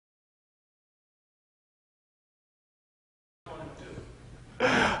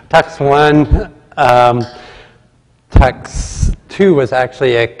Tux1, Tux2 was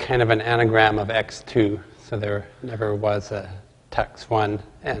actually a kind of an anagram of X2, so there never was a Tux1.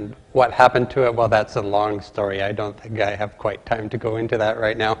 And what happened to it? Well, that's a long story. I don't think I have quite time to go into that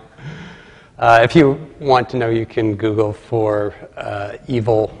right now. If you want to know, you can Google for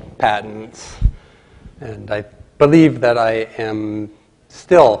evil patents. And I believe that I am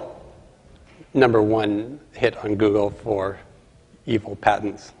still #1 hit on Google for evil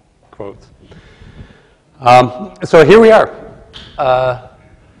patents quotes. So here we are.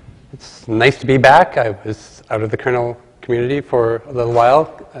 It's nice to be back. I was out of the kernel community for a little while.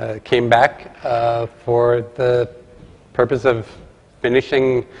 Came back for the purpose of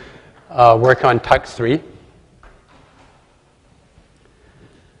finishing work on Tux3.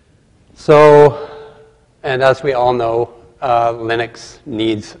 So, and as we all know, Linux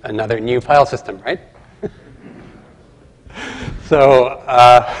needs another new file system, right? So,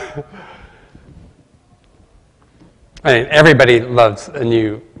 I mean, everybody loves a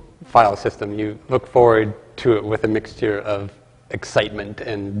new file system. You look forward to it with a mixture of excitement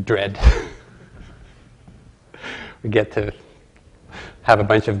and dread. We get to have a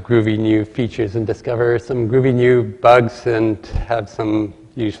bunch of groovy new features and discover some groovy new bugs and have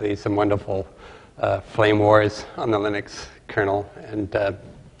usually some wonderful flame wars on the Linux kernel. And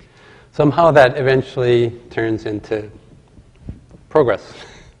somehow that eventually turns into progress.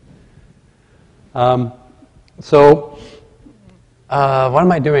 So what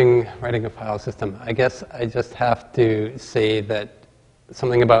am I doing writing a file system? I guess I just have to say that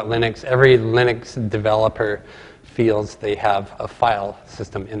something about Linux. Every Linux developer feels they have a file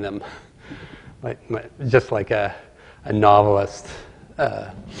system in them. Just like a novelist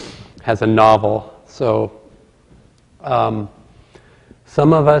has a novel. So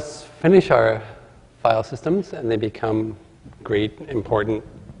some of us finish our file systems and they become great, important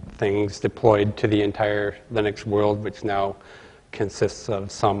things deployed to the entire Linux world, which now consists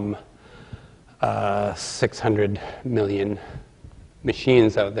of some 600 million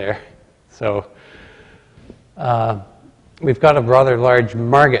machines out there. So we've got a rather large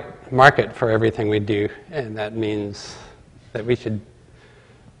market for everything we do, and that means that we should,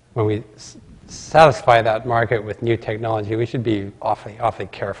 when we satisfy that market with new technology, we should be awfully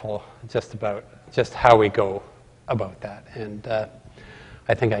careful just how we go about that. And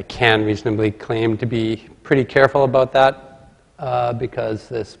I think I can reasonably claim to be pretty careful about that because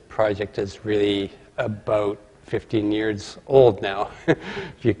this project is really about 15 years old now, if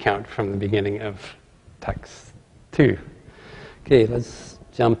you count from the beginning of Tux2. Okay, let's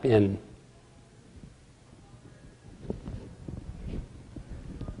jump in.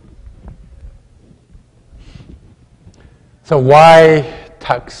 So why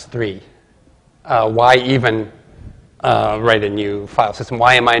Tux3? Why even write a new file system?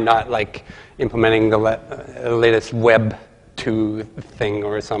 Why am I not like implementing the latest Web 2 thing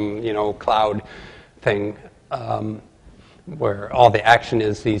or some cloud thing where all the action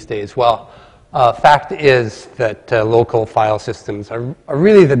is these days? Well, fact is that local file systems are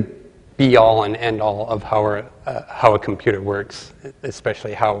really the be-all and end-all of how a computer works,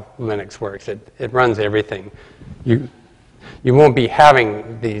 especially how Linux works. It runs everything. You won't be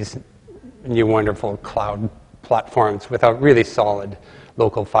having these new wonderful cloud platforms without really solid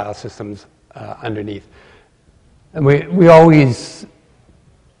local file systems underneath. And we always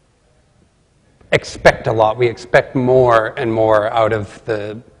expect a lot. We expect more and more out of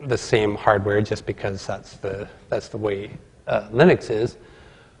the same hardware just because that's the way Linux is.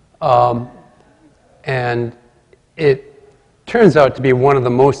 And it turns out to be one of the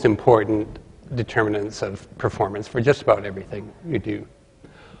most important determinants of performance for just about everything you do.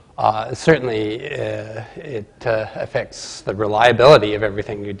 Certainly, it affects the reliability of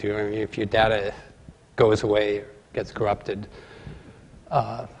everything you do. I mean, if your data goes away or gets corrupted,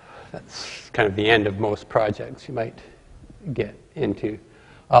 that's kind of the end of most projects you might get into.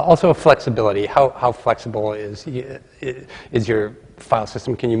 Also, flexibility. How flexible is your file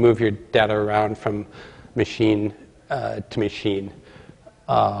system? Can you move your data around from machine to machine?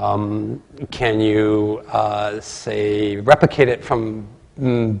 Can you, say, replicate it from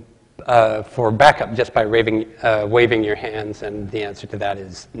for backup just by waving your hands? And the answer to that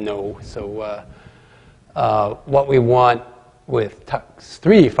is no. So what we want with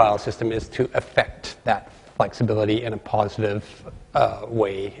Tux3 file system is to affect that flexibility in a positive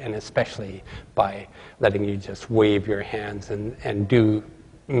way, and especially by letting you just wave your hands and do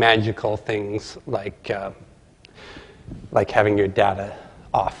magical things like having your data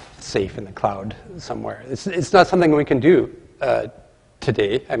off safe in the cloud somewhere. It's not something we can do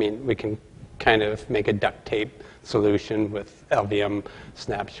today. I mean, we can kind of make a duct tape solution with LVM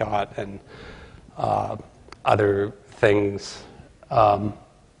snapshot and other things.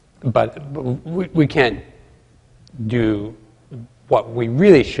 But we can't do what we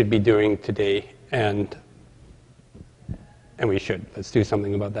really should be doing today, and we should. Let's do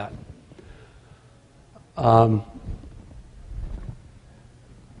something about that.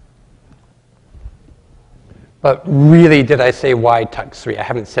 But really, did I say why Tux3? I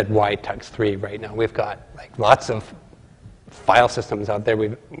haven't said why Tux3 right now. We've got like lots of file systems out there.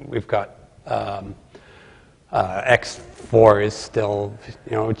 We've got X4 is still,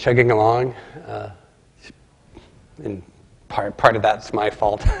 chugging along, and part of that's my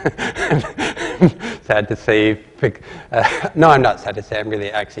fault. Sad to say. No, I'm not sad to say. I'm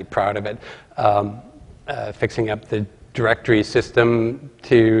really actually proud of it. Fixing up the directory system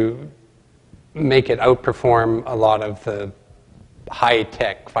to make it outperform a lot of the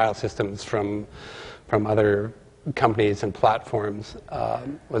high-tech file systems from other companies and platforms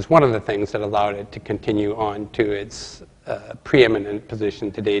was one of the things that allowed it to continue on to its preeminent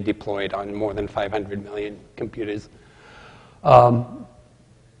position today, deployed on more than 500 million computers. And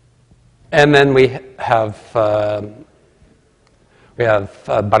then we have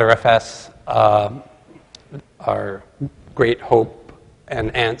ButterFS, our great hope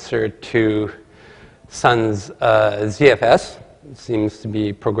and answer to Sun's ZFS. It seems to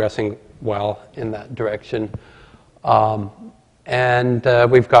be progressing well in that direction. And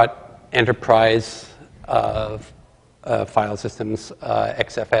we've got enterprise file systems.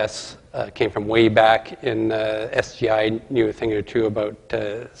 XFS came from way back in SGI, knew a thing or two about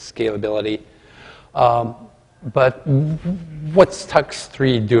scalability. But what's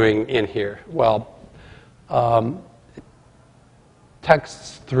Tux3 doing in here? Well,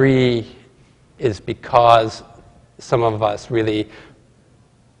 Tux3 is because some of us really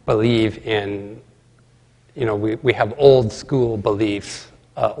believe in, we have old school beliefs,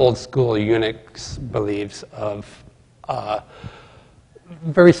 old school Unix beliefs of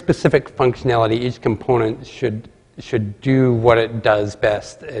very specific functionality. Each component should do what it does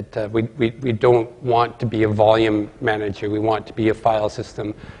best. We don't want to be a volume manager. We want to be a file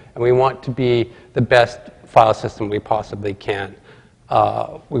system, and we want to be the best file system we possibly can.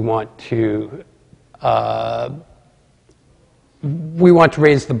 We want to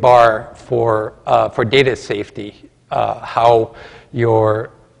raise the bar for data safety. How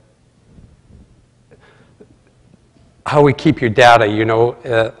we keep your data.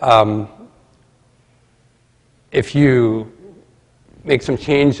 If you make some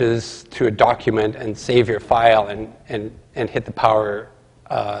changes to a document and save your file and hit the power,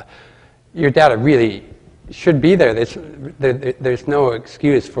 your data really should be there. There's no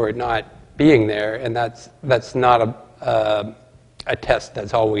excuse for it not being there, and that's not a test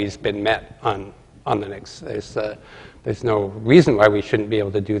that's always been met on Linux. There's no reason why we shouldn't be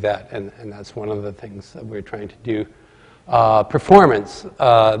able to do that, and that's one of the things that we're trying to do. Performance.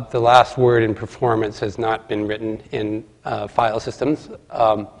 The last word in performance has not been written in file systems.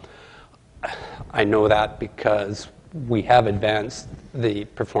 I know that because we have advanced the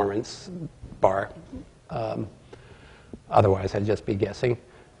performance bar. Otherwise, I'd just be guessing.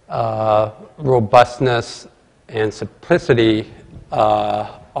 Robustness and simplicity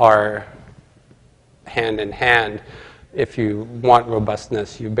are hand in hand. If you want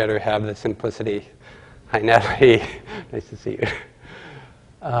robustness, you better have the simplicity. Hi, Natalie. Nice to see you.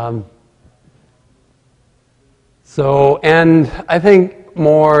 And I think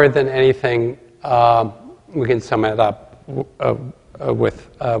more than anything, we can sum it up with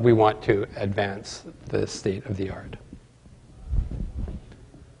we want to advance the state of the art.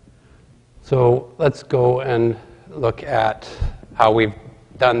 So let's go and look at how we've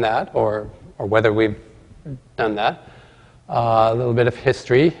done that, or whether we've done that. A little bit of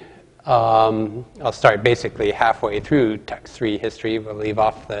history. I'll start basically halfway through Tux3 history. We'll leave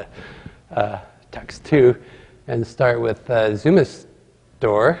off the Tux2 and start with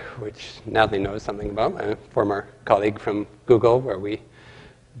Zumastore, which Natalie knows something about, my former colleague from Google, where we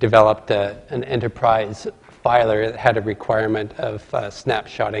developed an enterprise filer that had a requirement of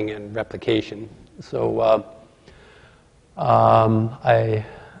snapshotting and replication. So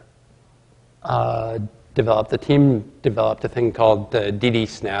the team developed a thing called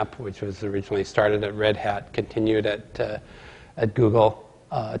DD-Snap, which was originally started at Red Hat, continued at Google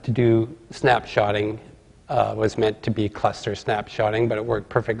to do snapshotting. Was meant to be cluster snapshotting, but it worked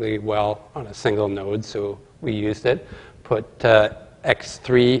perfectly well on a single node, so we used it. Put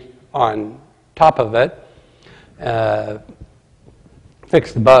X3 on top of it,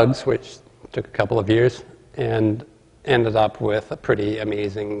 fixed the bugs, which took a couple of years, and ended up with a pretty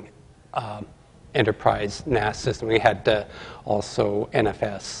amazing enterprise NAS system. We had also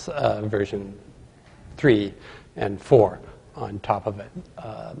NFS version 3 and 4 on top of it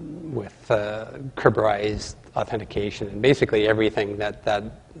with Kerberized authentication and basically everything that that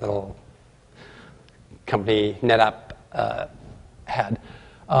little company NetApp had.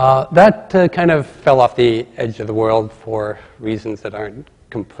 That kind of fell off the edge of the world for reasons that aren't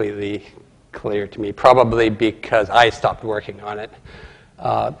completely clear to me, probably because I stopped working on it.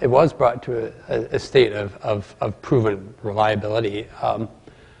 It was brought to a state of proven reliability.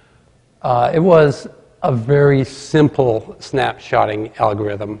 It was a very simple snapshotting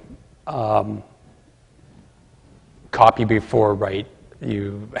algorithm. Copy before write.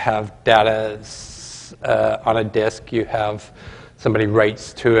 You have data on a disk. You have somebody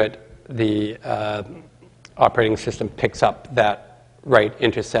writes to it. The operating system picks up that write,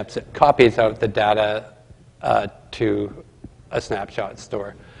 intercepts it, copies out the data to a snapshot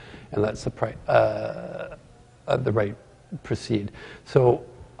store, and lets the write proceed. So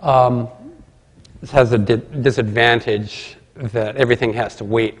this has a disadvantage that everything has to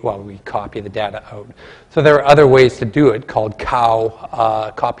wait while we copy the data out. So there are other ways to do it called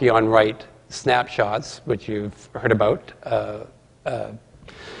COW, copy on write snapshots, which you've heard about,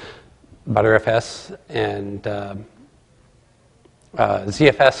 ButterFS and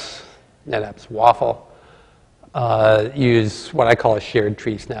ZFS, NetApp's Waffle, use what I call a shared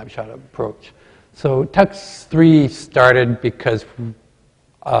tree snapshot approach. So Tux3 started because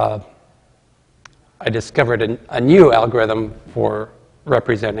I discovered a new algorithm for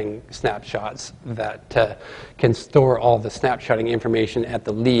representing snapshots that can store all the snapshotting information at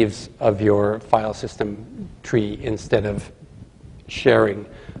the leaves of your file system tree instead of sharing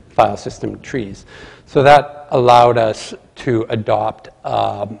file system trees. So that allowed us to adopt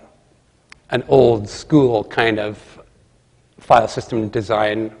an old school kind of file system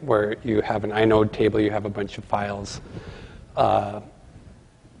design where you have an inode table, you have a bunch of files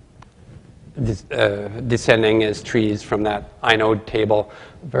descending as trees from that inode table.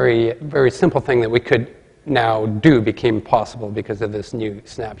 Very, very simple thing that we could now do became possible because of this new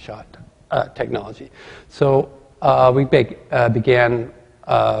snapshot technology. So we began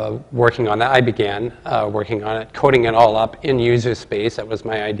working on that. I began working on it, coding it all up in user space. That was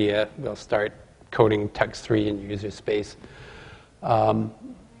my idea. We'll start coding Tux3 in user space.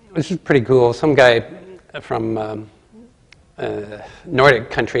 This is pretty cool. Some guy from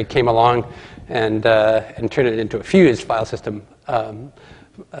Nordic country came along and turned it into a fused file system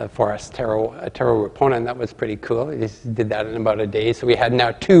for us, a Taro Reponent. That was pretty cool. He just did that in about a day. So we had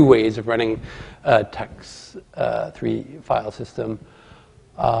now 2 ways of running Tux3 file system.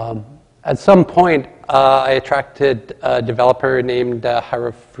 At some point, I attracted a developer named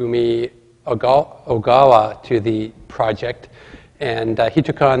Hirofumi Ogawa to the project, and he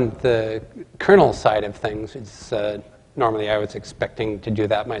took on the kernel side of things. It's, normally I was expecting to do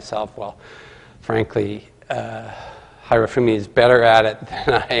that myself. Well, frankly, Hirofumi is better at it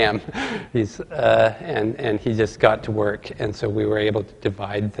than I am. And he just got to work, and so we were able to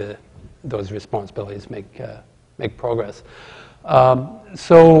divide those responsibilities, make progress.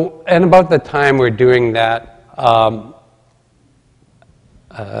 And about the time we're doing that,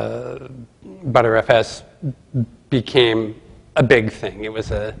 ButterFS became a big thing. It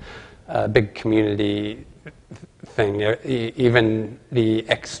was a big community thing. Even the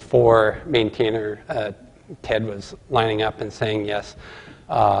X4 maintainer, Ted, was lining up and saying, yes,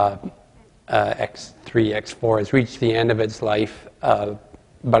 X3, X4 has reached the end of its life.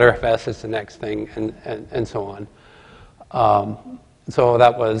 ButterFS is the next thing, and so on. So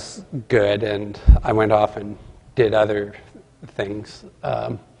that was good, and I went off and did other things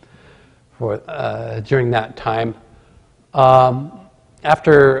during that time.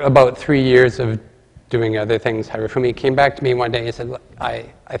 After about 3 years of doing other things, Hirofumi came back to me one day and said, look,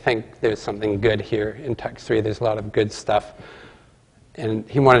 I think there's something good here in Tux3. There's a lot of good stuff. And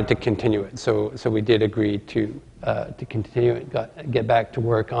he wanted to continue it. So we did agree to continue it, get back to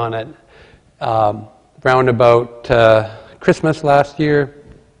work on it. Round about Christmas last year,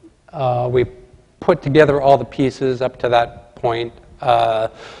 we put together all the pieces up to that point.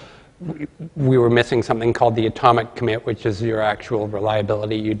 We were missing something called the atomic commit, which is your actual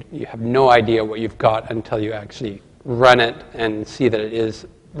reliability. You have no idea what you've got until you actually run it and see that it is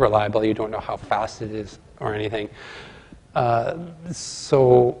reliable. You don't know how fast it is or anything.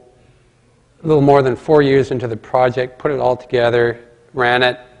 So a little more than 4 years into the project, put it all together, ran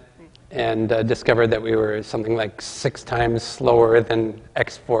it, and discovered that we were something like 6 times slower than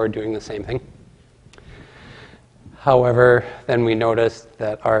X4 doing the same thing. However, then we noticed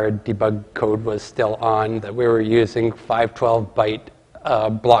that our debug code was still on, that we were using 512-byte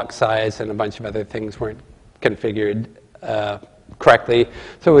block size and a bunch of other things weren't configured correctly.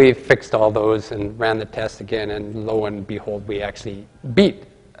 So we fixed all those and ran the test again, and lo and behold, we actually beat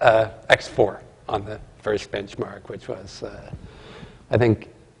X4 on the first benchmark, which was, I think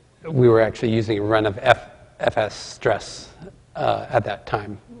we were actually using a run of FS stress at that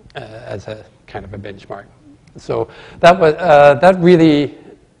time as a kind of a benchmark. So that really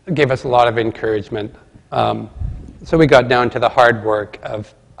gave us a lot of encouragement. So we got down to the hard work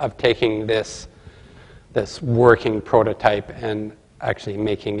of taking this working prototype and actually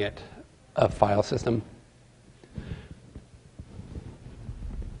making it a file system.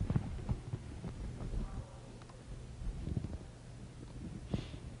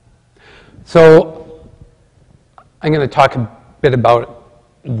 So I'm going to talk a bit about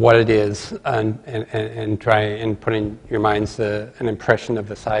what it is and try and put in your minds an impression of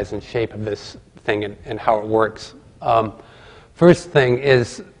the size and shape of this thing and how it works. First thing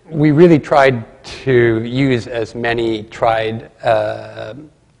is we really tried to use as many tried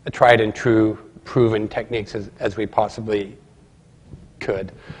and true proven techniques as we possibly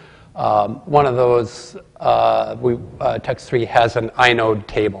could. One of those, Tux3 has an inode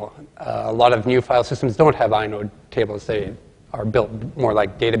table. A lot of new file systems don't have inode tables. They are built more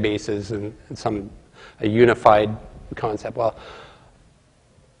like databases and a unified concept. Well,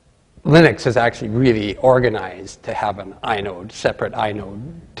 Linux is actually really organized to have an inode, separate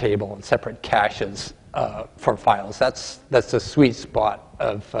inode table and separate caches for files. That's the sweet spot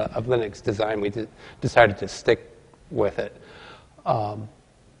of Linux design. We decided to stick with it.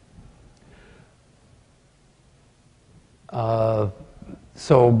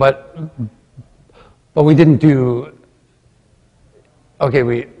 But we didn't do. Okay,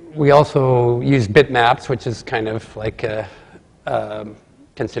 we also use bitmaps, which is kind of like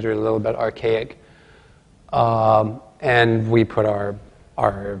considered a little bit archaic, and we put our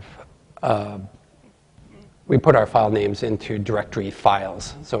file names into directory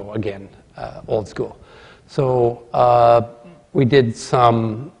files. So again, old school. So we did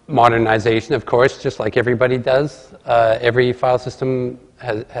some modernization, of course, just like everybody does. Every file system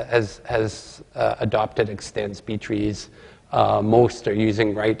has adopted extends B trees. Most are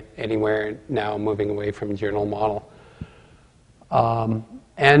using write anywhere now, moving away from journal model.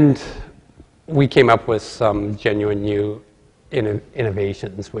 And we came up with some genuine new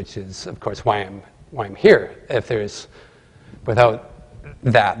innovations, which is, of course, why I'm here. If there's, without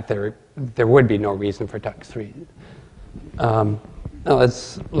that, there would be no reason for Tux3. Now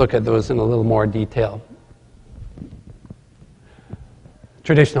let's look at those in a little more detail.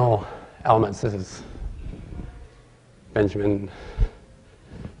 Traditional elements. This is Benjamin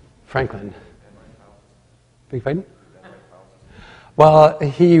Franklin. Big fighting? Well,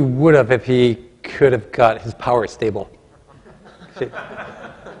 he would have if he could have got his power stable.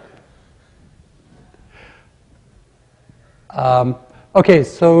 Okay,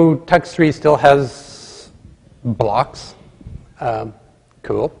 so Tux3 still has blocks.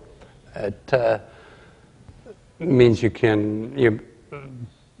 Cool. It means you can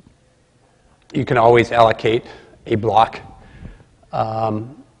always allocate a block,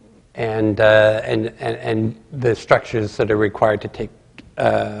 and the structures that are required to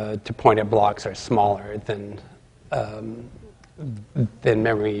point at blocks are smaller than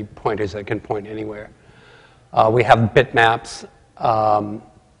memory pointers that can point anywhere. We have bitmaps.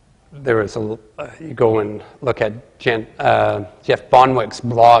 There is you go and look at Jeff Bonwick's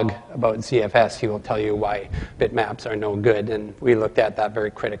blog about ZFS. He will tell you why bitmaps are no good, and we looked at that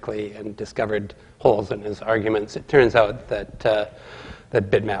very critically and discovered holes in his arguments. It turns out that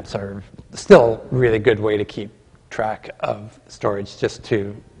bitmaps are still a really good way to keep track of storage. Just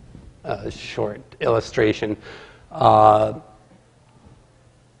to short illustration,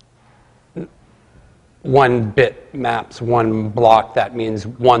 1 bit maps 1 block. That means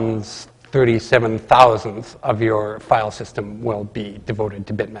 1/37,000th of your file system will be devoted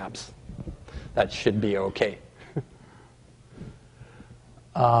to bitmaps. That should be okay.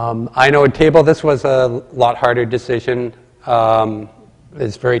 Inode table. This was a lot harder decision.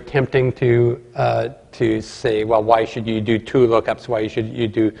 It's very tempting to say, well, why should you do 2 lookups? Why should you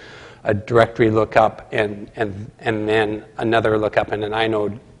do a directory lookup and then another lookup in an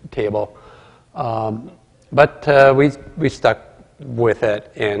inode table? But we stuck with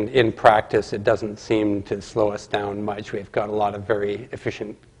it, and in practice, it doesn't seem to slow us down much. We've got a lot of very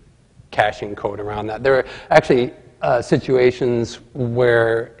efficient caching code around that. There are actually situations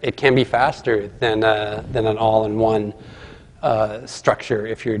where it can be faster than an all-in-one structure.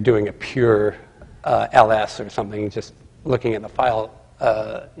 If you're doing a pure LS or something, just looking at the file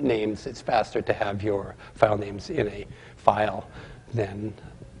names, it's faster to have your file names in a file then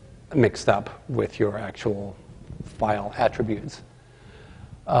mixed up with your actual file attributes.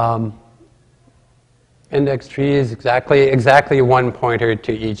 Index tree is exactly one pointer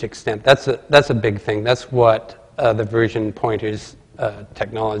to each extent. That's a big thing. That's what the version pointers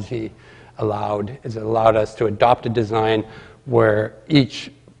technology allowed. It allowed us to adopt a design where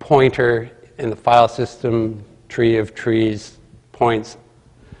each pointer in the file system tree of trees points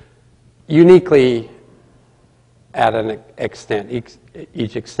uniquely at an extent.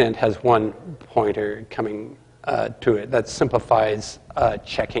 Each extent has one pointer coming to it. That simplifies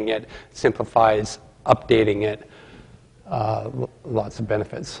checking it, simplifies updating it. Lots of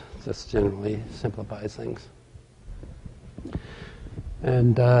benefits. Just generally simplifies things.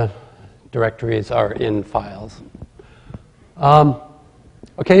 And directories are in files.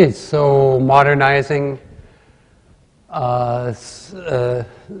 Okay, so modernizing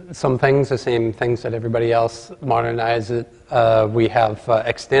some things, the same things that everybody else modernizes. We have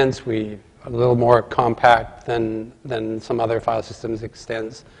extents. We are a little more compact than some other file systems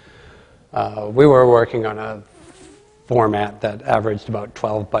extents. We were working on a format that averaged about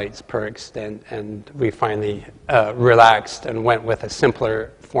 12 bytes per extent, and we finally relaxed and went with a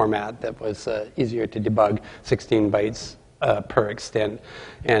simpler format that was easier to debug, 16 bytes per extent,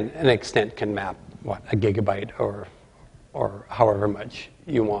 and an extent can map, what, a gigabyte or however much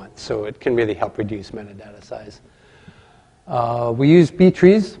you want. So it can really help reduce metadata size. We use B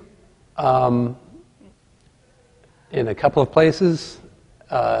trees in a couple of places.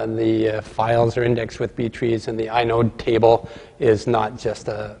 The files are indexed with B trees, and the inode table is not just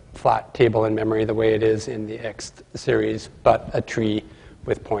a flat table in memory the way it is in the X series, but a tree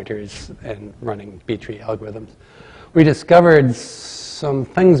with pointers and running B tree algorithms. We discovered some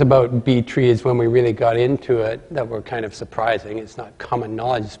things about B trees when we really got into it that were kind of surprising. It's not common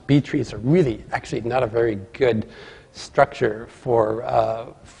knowledge. B trees are really actually not a very good structure for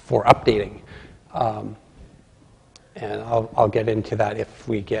updating. And I'll get into that if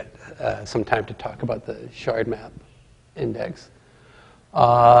we get some time to talk about the shard map index.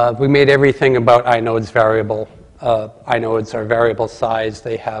 We made everything about inodes variable. Inodes are variable size.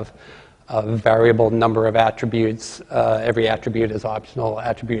 They have a variable number of attributes. Every attribute is optional.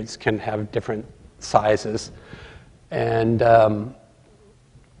 Attributes can have different sizes. And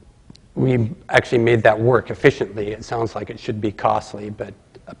we actually made that work efficiently. It sounds like it should be costly, but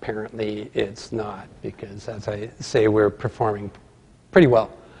apparently it's not, because as I say, we're performing pretty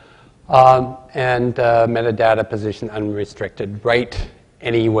well. And metadata position unrestricted, write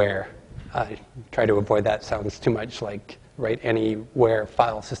anywhere. I try to avoid that. Sounds too much like write anywhere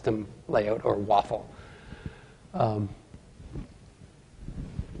file system layout or waffle.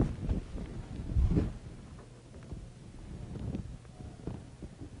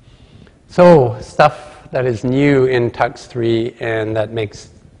 So stuff that is new in Tux3 and that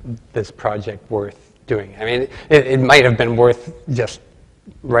makes this project worth doing. I mean, it might have been worth just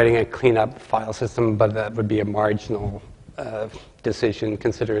writing a cleanup file system, but that would be a marginal decision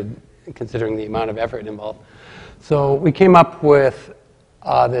considering the amount of effort involved. So we came up with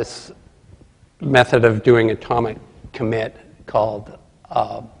this method of doing atomic commit called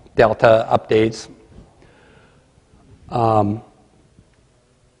delta updates.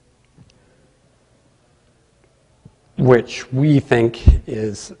 Which we think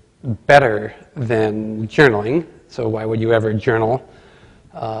is better than journaling. So why would you ever journal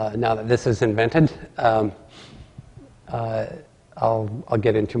now that this is invented? I'll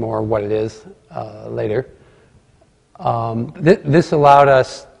get into more what it is later. This allowed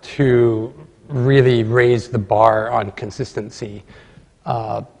us to really raise the bar on consistency.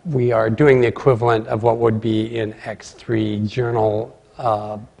 We are doing the equivalent of what would be in X3 journal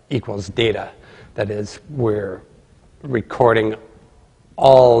equals data. That is, we're recording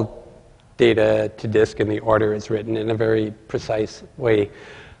all data to disk in the order it's written in a very precise way.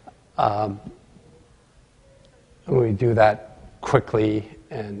 We do that quickly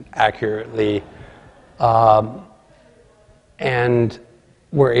and accurately. And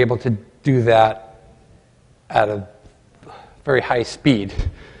we're able to do that at a very high speed.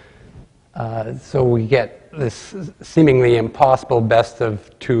 So we get this seemingly impossible best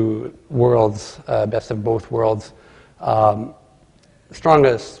of two worlds, best of both worlds.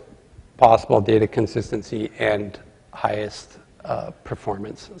 Strongest possible data consistency and highest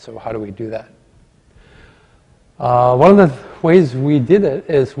performance. So how do we do that? One of the ways we did it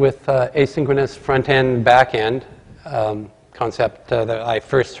is with asynchronous front-end, back-end concept that I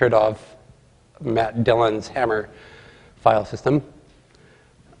first heard of, Matt Dillon's Hammer file system.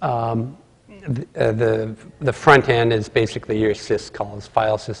 The front end is basically your sys calls,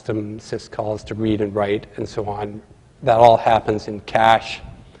 file system, sys calls to read and write and so on. that all happens in cache.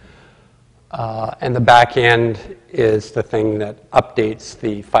 And the backend is the thing that updates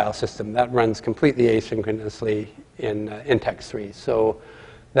the file system. That runs completely asynchronously in Tux3. So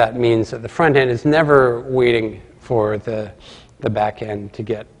that means that the front end is never waiting for the backend to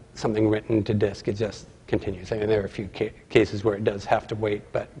get something written to disk. It just continues. I mean, there are a few cases where it does have to wait,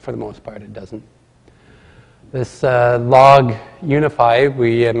 but for the most part, it doesn't. This log unify,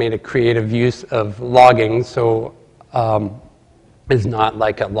 we made a creative use of logging, so it's not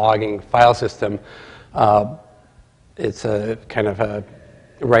like a logging file system. It's a kind of a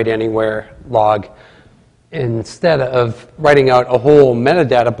write anywhere log. Instead of writing out a whole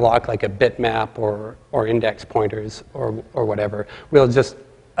metadata block like a bitmap or index pointers or whatever, we'll just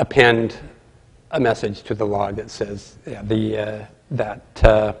append a message to the log that says that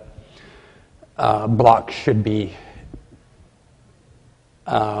block should be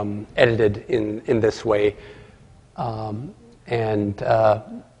edited in this way. And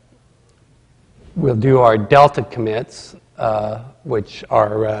we'll do our delta commits, which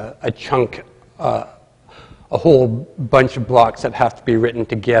are a chunk, a whole bunch of blocks that have to be written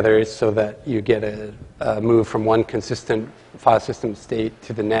together so that you get a move from one consistent file system state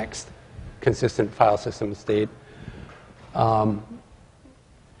to the next consistent file system state.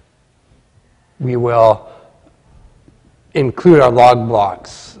 We will include our log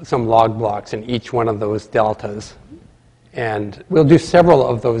blocks, some log blocks in each one of those deltas. And we'll do several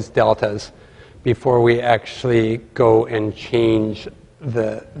of those deltas before we actually go and change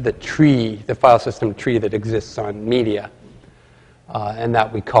the tree, the file system tree that exists on media. And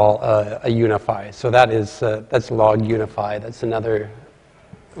that we call a unify. So that's log unify. That's another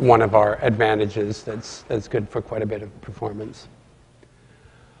one of our advantages that's good for quite a bit of performance.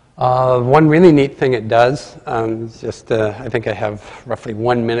 One really neat thing it does, I think I have roughly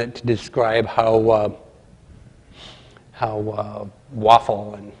 1 minute to describe how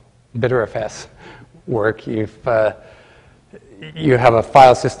waffle and bitterfs work. You have a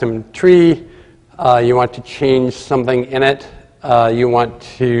file system tree. You want to change something in it. You want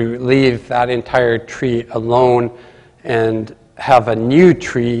to leave that entire tree alone and have a new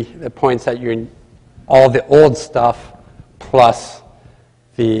tree that points at all the old stuff plus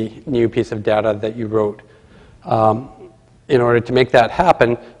the new piece of data that you wrote. In order to make that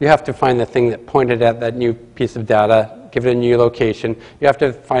happen, you have to find the thing that pointed at that new piece of data, give it a new location. You have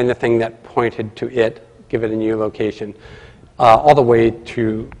to find the thing that pointed to it, give it a new location, all the way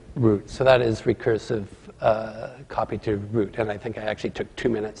to root. So that is recursive copy to root. And I think I actually took 2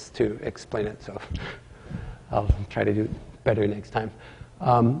 minutes to explain it, so I'll try to do better next time.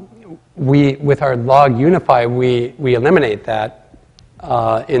 With our log unify, we eliminate that.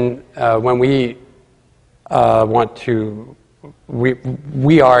 When we want to,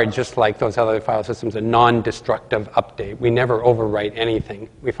 we are just like those other file systems, a non-destructive update. We never overwrite anything.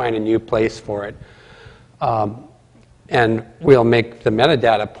 We find a new place for it. And we'll make the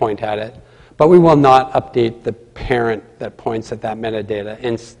metadata point at it, but we will not update the parent that points at that metadata.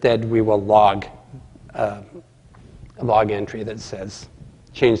 Instead, we will log a log entry that says,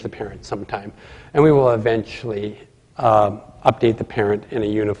 change the parent sometime. And we will eventually update the parent in a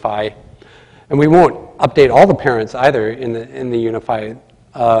unify. And we won't update all the parents either in the unify.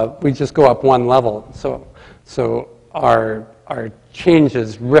 We just go up one level. So our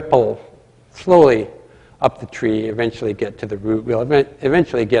changes ripple slowly up the tree, eventually get to the root. We'll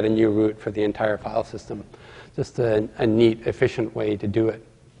eventually get a new root for the entire file system. Just a neat, efficient way to do it.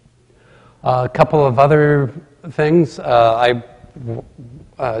 A couple of other things. I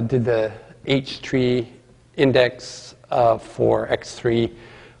did the H-tree index for X3,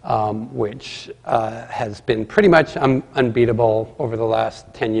 which has been pretty much unbeatable over the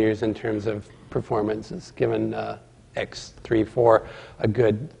last 10 years in terms of performance. It's given X3-4 a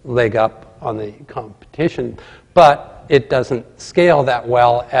good leg up on the competition, but it doesn't scale that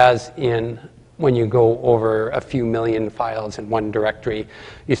well as in when you go over a few million files in one directory,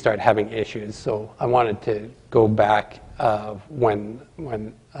 you start having issues. So I wanted to go back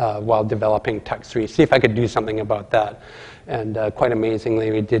while developing Tux3, see if I could do something about that. And quite amazingly,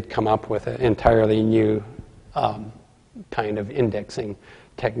 we did come up with an entirely new kind of indexing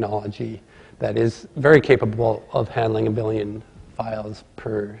technology that is very capable of handling 1 billion files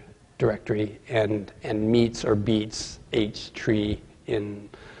per directory and meets or beats H-tree in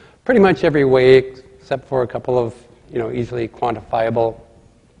pretty much every way, except for a couple of easily quantifiable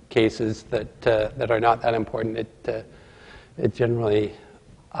cases that are not that important. It generally,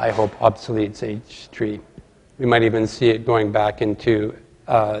 I hope, obsoletes H-tree. We might even see it going back into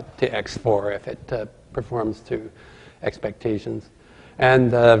to X4 if it performs to expectations.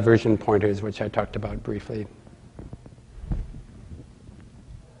 And version pointers, which I talked about briefly.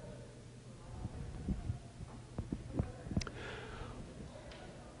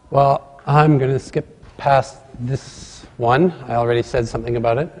 Well, I'm going to skip past this one. I already said something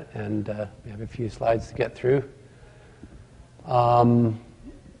about it, and we have a few slides to get through. Block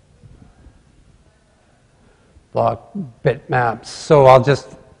bitmaps. So I'll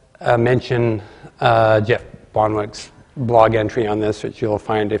just mention Jeff Bonwick's blog entry on this, which you'll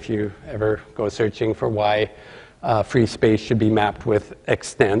find if you ever go searching for why free space should be mapped with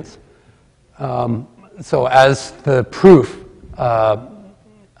extents. So as the proof,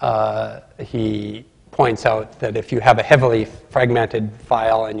 he points out that if you have a heavily fragmented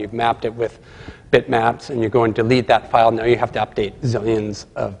file and you've mapped it with bitmaps and you're going to delete that file, now you have to update zillions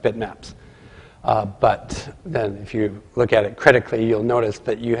of bitmaps. But then if you look at it critically, you'll notice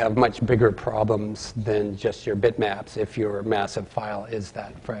that you have much bigger problems than just your bitmaps if your massive file is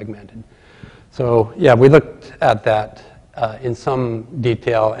that fragmented. So yeah, we looked at that in some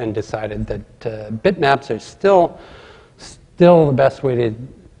detail and decided that bitmaps are still the best way to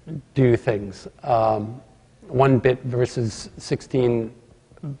do things. 1 bit versus 16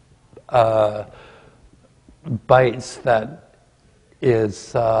 bytes, that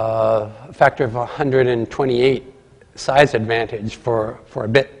is a factor of 128 size advantage for a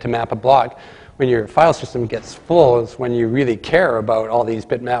bit to map a block. When your file system gets full is when you really care about all these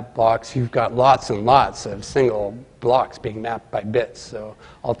bitmap blocks. You've got lots and lots of single blocks being mapped by bits, so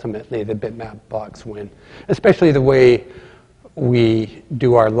ultimately the bitmap blocks win. Especially the way we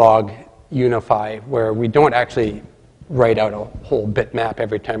do our log unify, where we don't actually write out a whole bitmap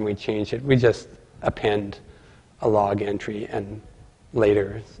every time we change it. We just append a log entry, and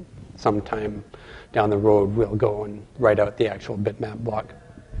later, sometime down the road, we'll go and write out the actual bitmap block.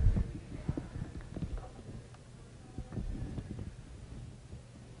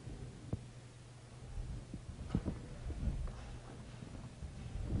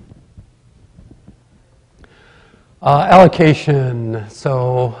 Allocation.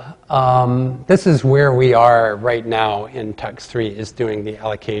 So this is where we are right now in Tux3, is doing the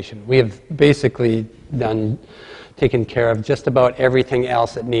allocation. We have basically taken care of just about everything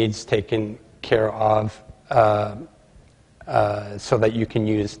else that needs taken care of so that you can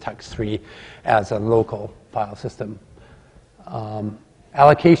use Tux3 as a local file system.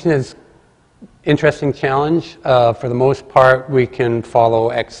 Allocation is an interesting challenge. For the most part, we can follow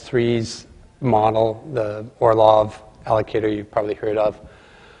X3's model, the Orlov allocator you've probably heard of.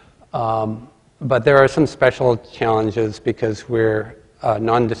 But there are some special challenges because we're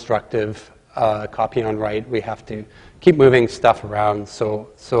non-destructive, copy on write. We have to keep moving stuff around, so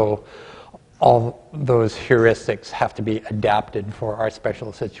all those heuristics have to be adapted for our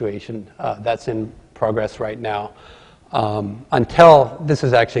special situation. That's in progress right now. Until this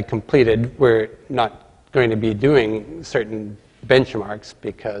is actually completed, we're not going to be doing certain benchmarks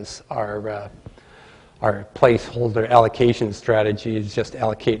because our placeholder allocation strategy is just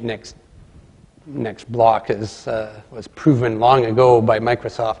allocate next block was proven long ago by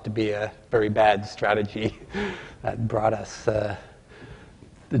Microsoft to be a very bad strategy. That brought us the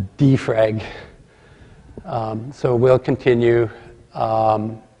defrag. So we'll continue.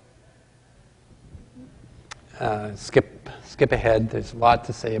 Skip ahead. There's a lot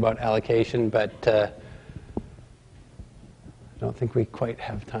to say about allocation, but I don't think we quite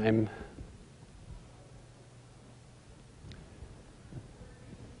have time.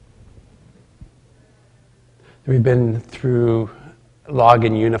 We've been through log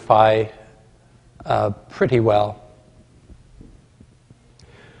and unify pretty well.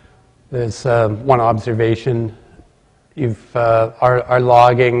 There's one observation. Our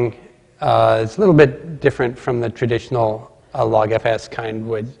logging is a little bit different from the traditional logfs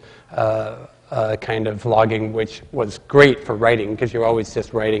kind of logging, which was great for writing because you're always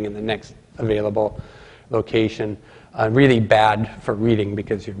just writing in the next available location. Really bad for reading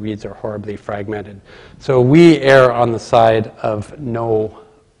because your reads are horribly fragmented. So we err on the side of no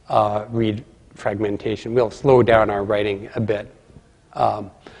read fragmentation. We'll slow down our writing a bit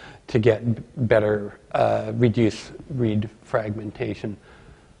to get better, reduce read fragmentation.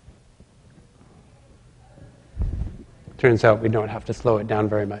 Turns out we don't have to slow it down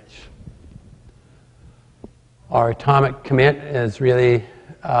very much. Our atomic commit is really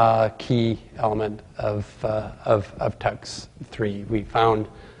a key element of Tux3. We found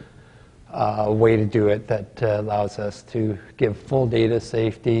a way to do it that allows us to give full data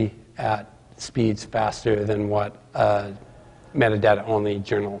safety at speeds faster than what a metadata-only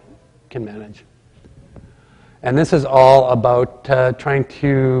journal can manage. And this is all about trying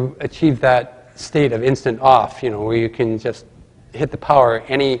to achieve that state of instant off, where you can just hit the power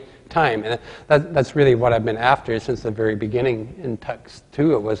any time. And that's really what I've been after since the very beginning in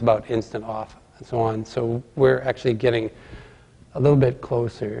Tux2. It was about instant off and so on. So we're actually getting a little bit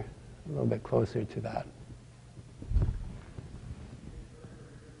closer to that.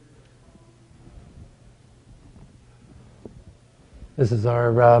 This is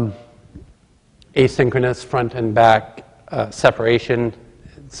our asynchronous front and back separation.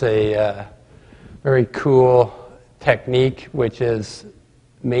 It's a very cool technique which is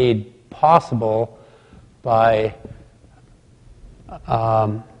made possible by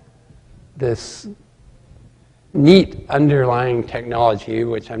this neat underlying technology,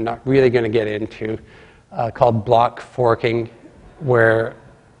 which I'm not really going to get into, called block forking, where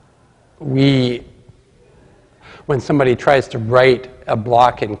when somebody tries to write a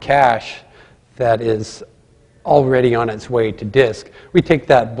block in cache that is already on its way to disk, we take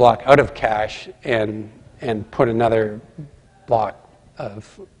that block out of cache and put another block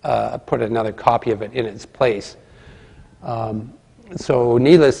put another copy of it in its place. So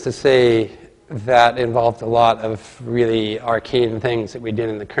needless to say, that involved a lot of really arcane things that we did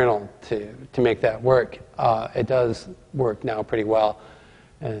in the kernel to make that work. It does work now pretty well,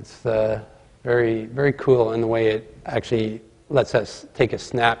 and it's very, very cool in the way it actually lets us take a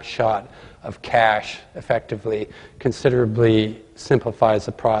snapshot of cache effectively, considerably simplifies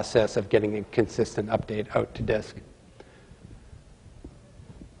the process of getting a consistent update out to disk.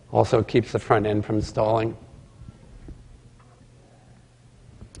 Also keeps the front end from stalling.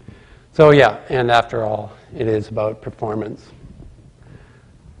 So yeah, and after all, it is about performance.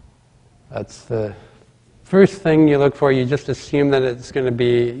 That's the first thing you look for. You just assume that it's going to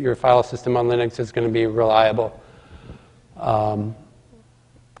be, your file system on Linux is going to be reliable.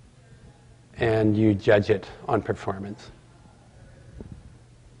 And you judge it on performance.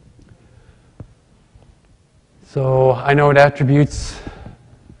 So inode attributes,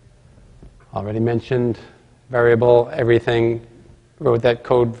 already mentioned, variable, everything. Wrote that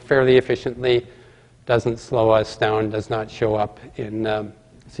code fairly efficiently, doesn't slow us down, does not show up in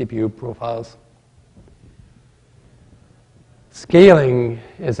CPU profiles. Scaling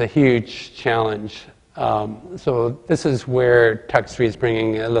is a huge challenge. So this is where Tux3 is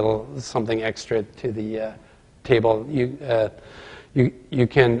bringing a little something extra to the table. You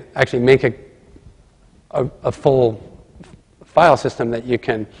can actually make a full file system that you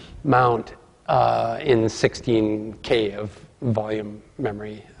can mount in 16K of volume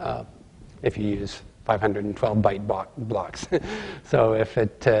memory if you use 512-byte blocks. So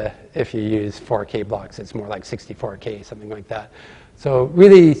if you use 4K blocks, it's more like 64K, something like that. So it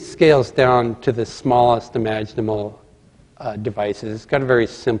really scales down to the smallest imaginable devices. It's got a very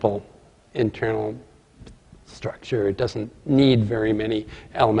simple internal structure. It doesn't need very many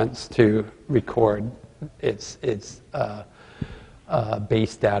elements to record its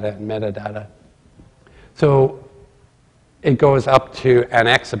base data and metadata. So it goes up to an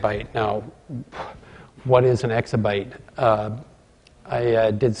exabyte. Now, what is an exabyte?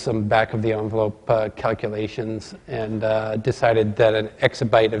 I did some back-of-the-envelope calculations and decided that an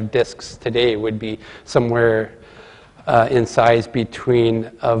exabyte of disks today would be somewhere in size between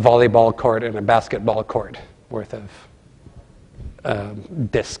a volleyball court and a basketball court worth of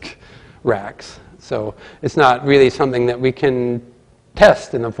disk racks. So it's not really something that we can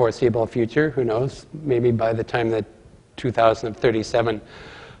test in the foreseeable future. Who knows? Maybe by the time that 2037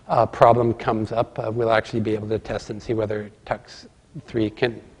 problem comes up, we'll actually be able to test and see whether Tux3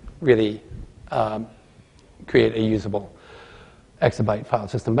 can really create a usable exabyte file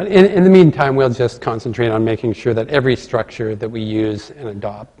system. But in the meantime, we'll just concentrate on making sure that every structure that we use and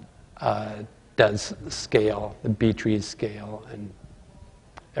adopt does scale, the B-trees scale and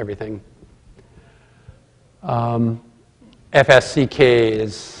everything. FSCK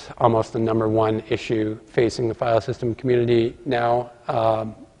is almost the #1 issue facing the file system community now.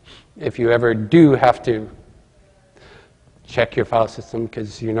 If you ever do have to check your file system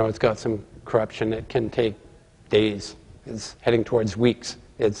because you know it's got some corruption, it can take days. It's heading towards weeks.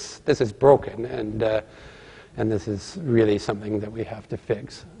 This is broken, and this is really something that we have to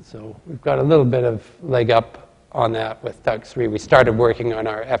fix. So we've got a little bit of leg up on that with Tux3. We started working on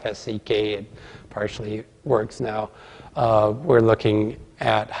our FSCK. It partially works now. We're looking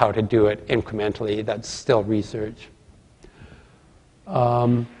at how to do it incrementally. That's still research.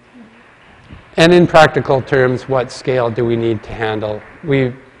 And in practical terms, what scale do we need to handle?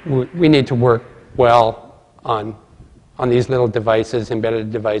 We need to work well on these little devices,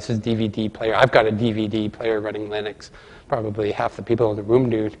 embedded devices, DVD player. I've got a DVD player running Linux. Probably half the people in the room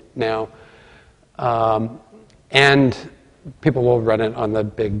do now. And people will run it on the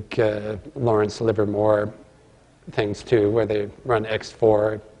big Lawrence Livermore things too, where they run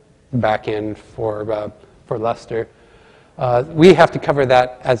X4 backend for Lustre. We have to cover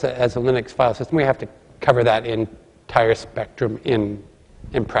that as a Linux file system. We have to cover that in entire spectrum in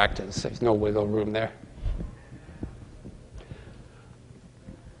practice. There's no wiggle room there.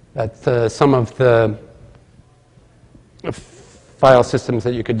 That's some of the file systems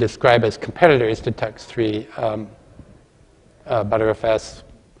that you could describe as competitors to Tux3. ButterFS,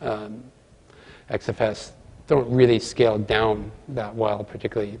 XFS don't really scale down that well,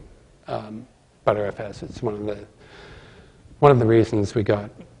 particularly ButterFS. It's one of the reasons we got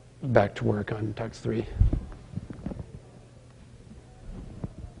back to work on Tux3.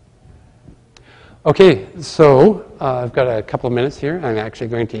 Okay, so I've got a couple of minutes here. I'm actually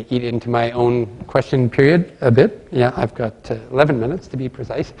going to eat into my own question period a bit. Yeah, I've got 11 minutes to be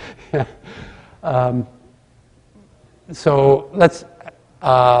precise. So let's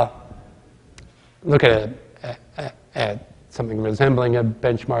look at something resembling a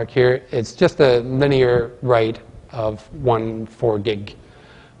benchmark here. It's just a linear write of one 4 gig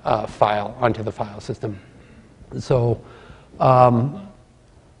file onto the file system. So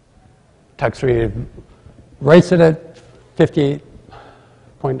Tux3 writes it at 58.9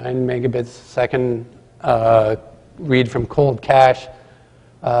 megabits a second, read from cold cache,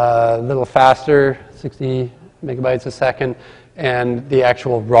 a little faster, 60 megabytes a second, and the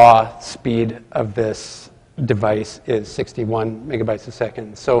actual raw speed of this device is 61 megabytes a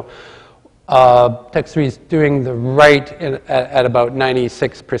second. So Tux3 is doing the write at about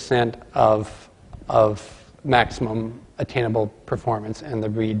 96% of maximum attainable performance, and the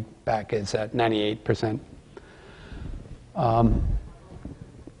read back is at 98%.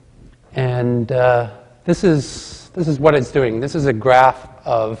 This is what it's doing. This is a graph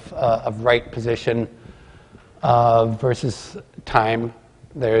of write position versus time.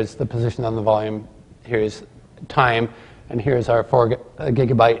 There's the position on the volume. Here's time, and here's our 4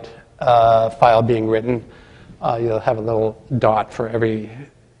 gigabyte file being written. You'll have a little dot for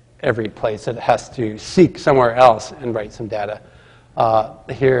every place it has to seek somewhere else and write some data.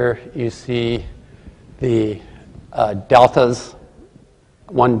 Here you see the deltas,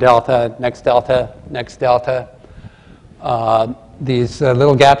 one delta, next delta, next delta. These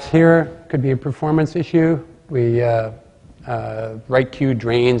little gaps here could be a performance issue. We write queue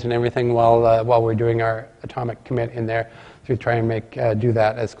drains and everything while we're doing our atomic commit in there. So we try and do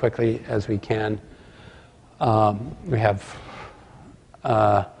that as quickly as we can. We have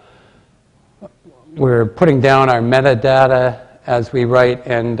we're putting down our metadata as we write,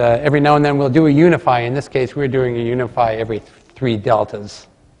 and every now and then we'll do a unify. In this case, we're doing a unify every 3 deltas,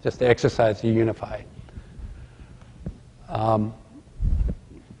 just to exercise the unify. And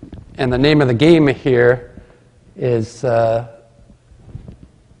the name of the game here is to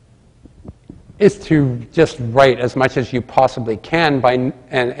just write as much as you possibly can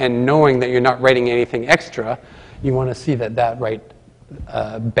and knowing that you're not writing anything extra. You want to see that write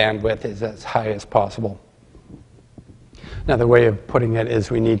bandwidth is as high as possible. Another way of putting it is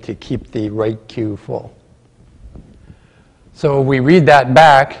we need to keep the write queue full. So we read that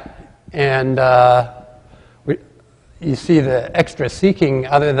back, and you see the extra seeking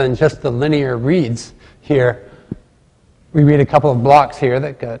other than just the linear reads here. We read a couple of blocks here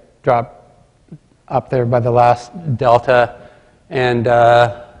that got dropped up there by the last delta, and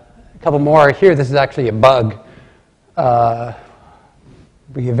a couple more here. This is actually a bug.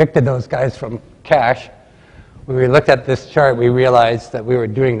 We evicted those guys from cache. When we looked at this chart, we realized that we were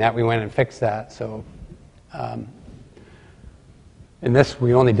doing that. We went and fixed that. So in this,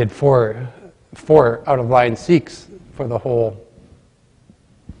 we only did four out-of-line seeks for the whole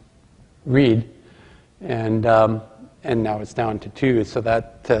read, and now it's down to 2. So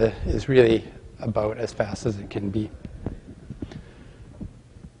that is really about as fast as it can be.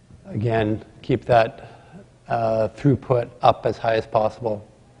 Again, keep that throughput up as high as possible.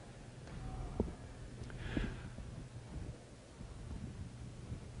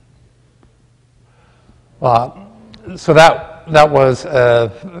 So that was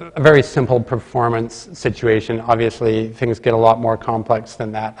a very simple performance situation. Obviously, things get a lot more complex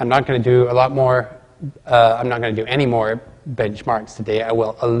than that. I'm not going to do a lot more. I'm not going to do any more benchmarks today. I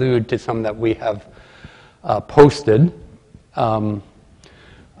will allude to some that we have posted.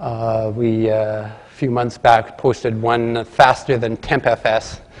 We a few months back posted one faster than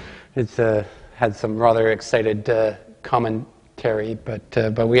TempFS. It's had some rather excited commentary,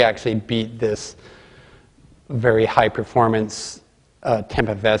 but we actually beat this very high performance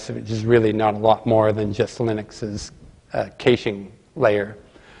TempFS, which is really not a lot more than just Linux's caching layer.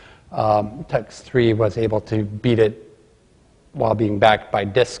 Tux3 was able to beat it while being backed by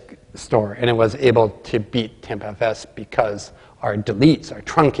disk store, and it was able to beat TempFS because our deletes, our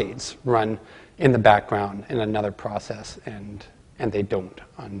truncates, run in the background in another process, and and they don't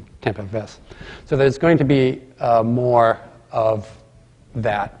on TempFS. So there's going to be more of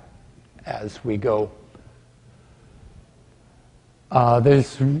that as we go.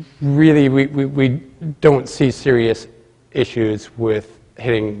 There's really, we don't see serious issues with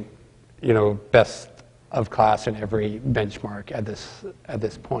hitting, best of class in every benchmark at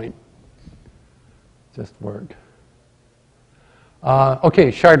this point. Just word. Okay,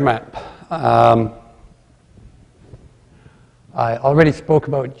 shard map. I already spoke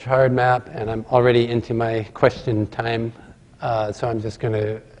about shard map, and I'm already into my question time, so I'm just going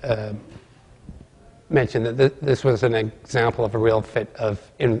to mention that this was an example of a real fit of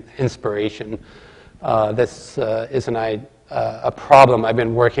inspiration. This is a problem I'd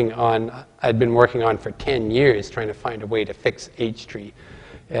been working on for 10 years, trying to find a way to fix H-tree,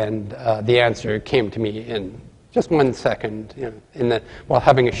 and the answer came to me in just 1 second. While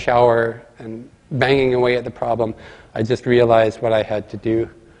having a shower and banging away at the problem, I just realized what I had to do.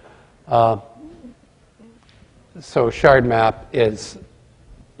 So shard map is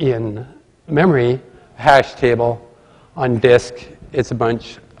in memory, hash table. On disk, it's a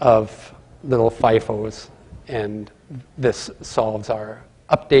bunch of little FIFOs, and this solves our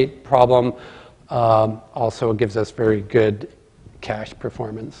update problem. Also gives us very good cache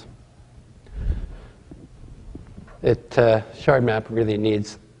performance. Shard map really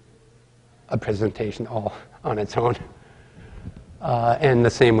needs a presentation all on its own. And the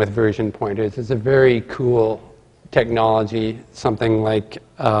same with version pointers. It's a very cool technology, something like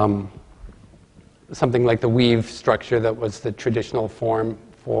the weave structure that was the traditional form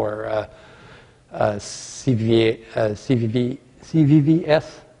for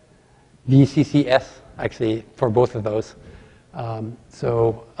VCCS, actually, for both of those.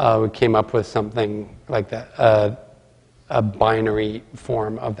 So we came up with something like that, a binary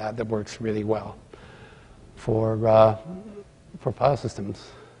form of that works really well for file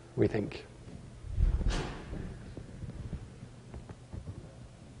systems, we think.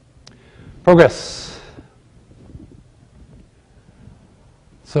 Progress.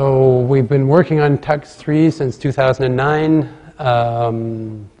 So we've been working on Tux3 since 2009.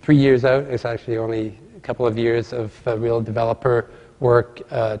 3 years out. It's actually only a couple of years of real developer work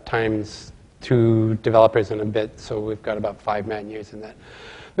times 2 developers in a bit, so we've got about 5 man-years in that.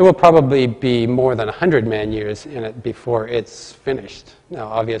 There will probably be more than 100 man-years in it before it's finished. Now,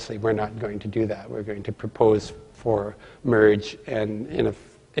 obviously, we're not going to do that. We're going to propose for merge and in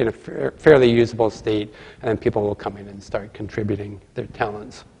a fairly usable state, and then people will come in and start contributing their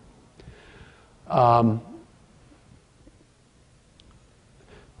talents. I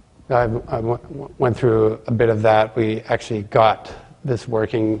went through a bit of that. We actually got this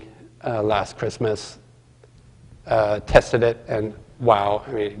working last Christmas, tested it, and wow,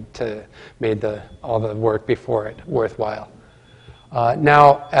 I mean, made all the work before it worthwhile.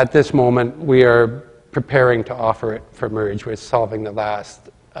 Now, at this moment, we are preparing to offer it for merge. We're solving the last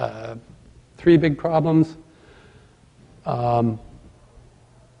 3 big problems. And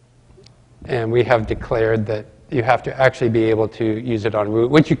we have declared that you have to actually be able to use it on root,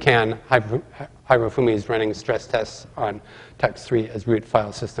 which you can. Hirofumi is running stress tests on Tux3 as root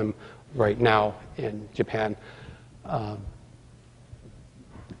file system right now in Japan.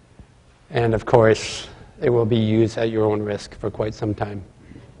 And of course, it will be used at your own risk for quite some time.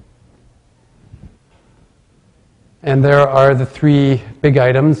 And there are the 3 big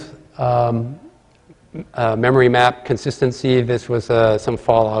items. Memory map consistency. This was some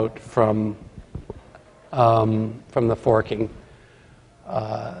fallout from the forking.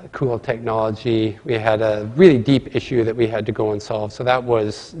 Cool technology. We had a really deep issue that we had to go and solve. So that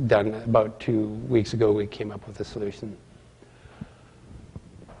was done about 2 weeks ago. We came up with a solution.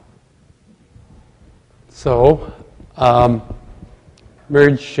 So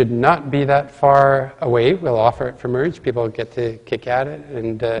merge should not be that far away. We'll offer it for merge. People get to kick at it,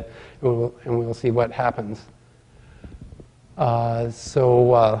 and we'll see what happens.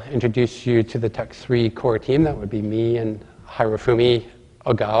 So I'll introduce you to the Tux3 core team. That would be me and Hirofumi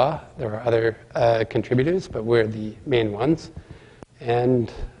Ogawa. There are other contributors, but we're the main ones.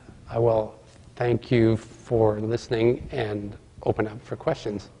 And I will thank you for listening and open up for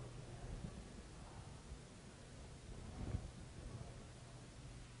questions.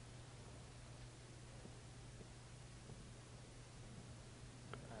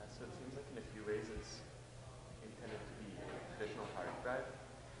 So it seems like in a few ways it's intended to be a traditional hard drive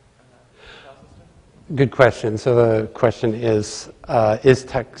file system. Good question. So the question is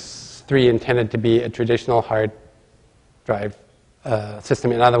Tux3 intended to be a traditional hard drive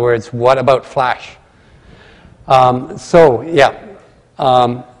system? In other words, what about Flash? So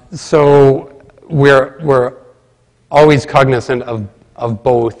we're always cognizant of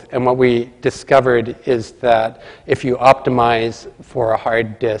both. And what we discovered is that if you optimize for a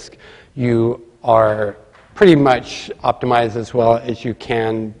hard disk, you are pretty much optimized as well as you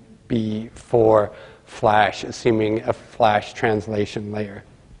can be for Flash, assuming a Flash translation layer.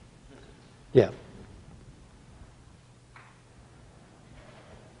 Yeah.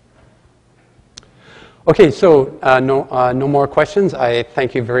 Okay, so no more questions. I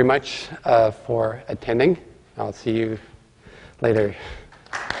thank you very much for attending. I'll see you later.